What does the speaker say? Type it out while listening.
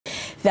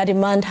Their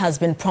demand has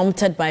been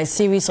prompted by a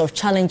series of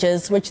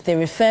challenges which they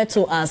refer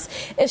to as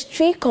a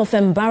streak of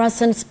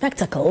embarrassing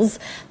spectacles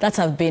that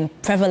have been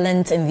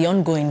prevalent in the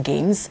ongoing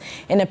games.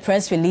 In a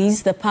press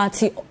release, the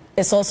party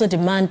is also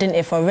demanding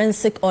a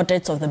forensic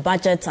audit of the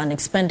budget and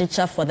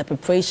expenditure for the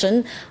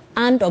preparation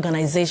and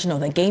organization of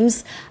the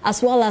games,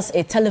 as well as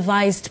a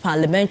televised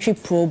parliamentary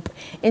probe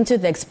into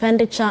the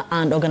expenditure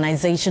and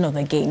organization of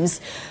the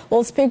games.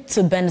 We'll speak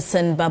to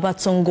Benson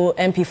Babatungo,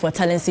 MP for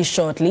Talensi,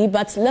 shortly,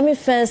 but let me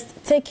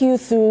first take you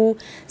through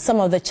some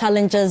of the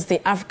challenges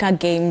the Africa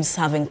Games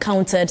have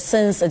encountered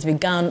since it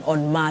began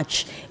on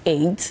March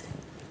 8.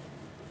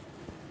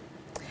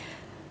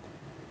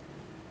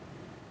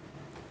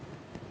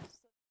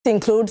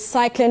 Include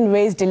cycling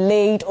race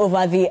delayed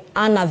over the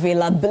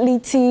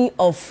unavailability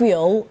of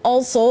fuel.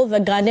 Also, the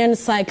Ghanaian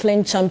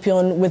cycling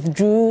champion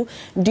withdrew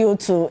due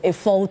to a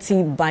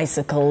faulty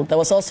bicycle. There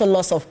was also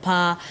loss of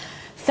power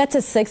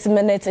 36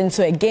 minutes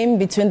into a game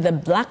between the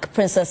Black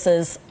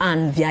Princesses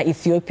and their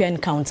Ethiopian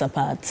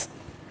counterparts.